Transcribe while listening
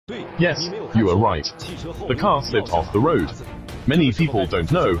Yes, you are right. The car slipped off the road. Many people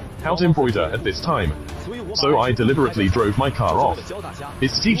don't know how to embroider at this time. So I deliberately drove my car off.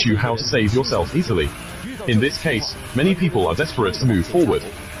 It's to teach you how to save yourself easily. In this case, many people are desperate to move forward.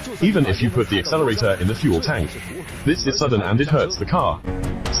 Even if you put the accelerator in the fuel tank. This is sudden and it hurts the car.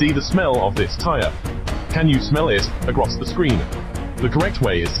 See the smell of this tire. Can you smell it across the screen? The correct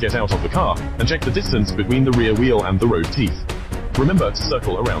way is to get out of the car and check the distance between the rear wheel and the road teeth. Remember to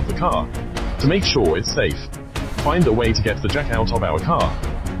circle around the car to make sure it's safe. Find a way to get the jack out of our car.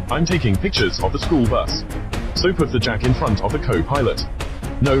 I'm taking pictures of the school bus. So put the jack in front of the co-pilot.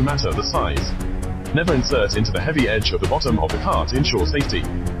 No matter the size. Never insert into the heavy edge of the bottom of the car to ensure safety.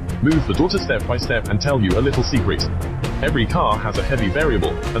 Move the daughter step by step and tell you a little secret. Every car has a heavy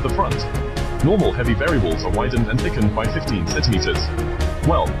variable at the front. Normal heavy variables are widened and thickened by 15 centimeters.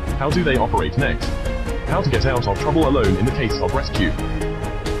 Well, how do they operate next? How to get out of trouble alone in the case of rescue.